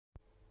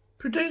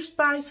produced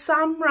by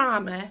Sam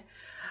Raimi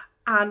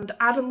and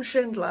Adam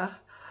Schindler,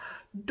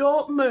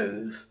 Don't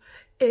Move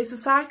is a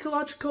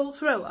psychological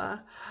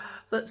thriller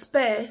that's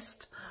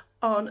based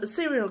on a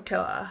serial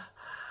killer.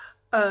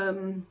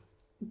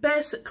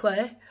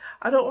 Basically,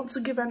 I don't want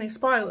to give any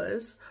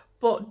spoilers,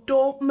 but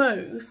Don't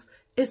Move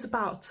is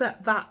about it.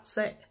 That's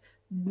it.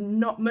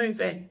 Not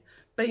moving,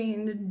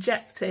 being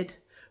injected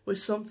with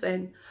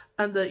something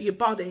and that your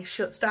body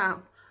shuts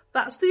down.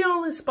 That's the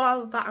only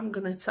spoiler that I'm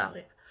going to tell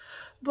you.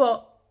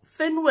 But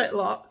Finn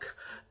Whitlock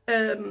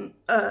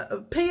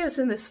appears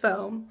in this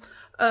film.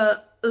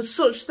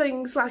 Such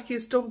things like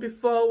he's done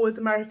before with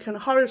American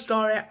Horror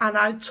Story, and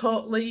I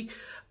totally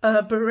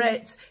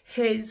berate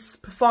his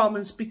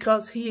performance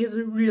because he is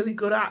a really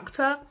good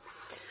actor.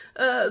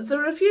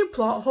 There are a few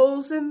plot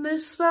holes in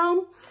this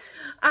film,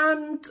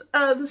 and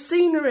the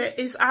scenery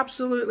is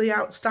absolutely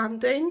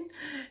outstanding.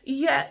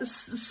 Yes,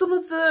 some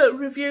of the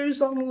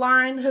reviews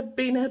online have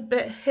been a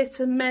bit hit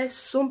and miss.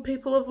 Some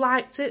people have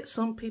liked it,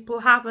 some people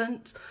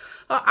haven't.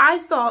 I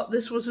thought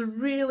this was a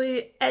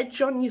really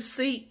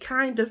edge-on-your-seat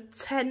kind of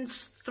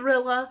tense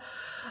thriller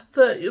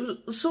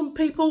that some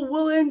people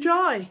will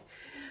enjoy.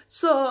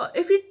 So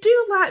if you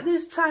do like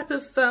this type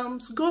of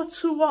films, go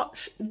to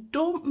watch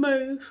Don't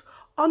Move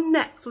on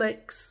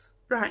Netflix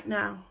right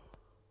now.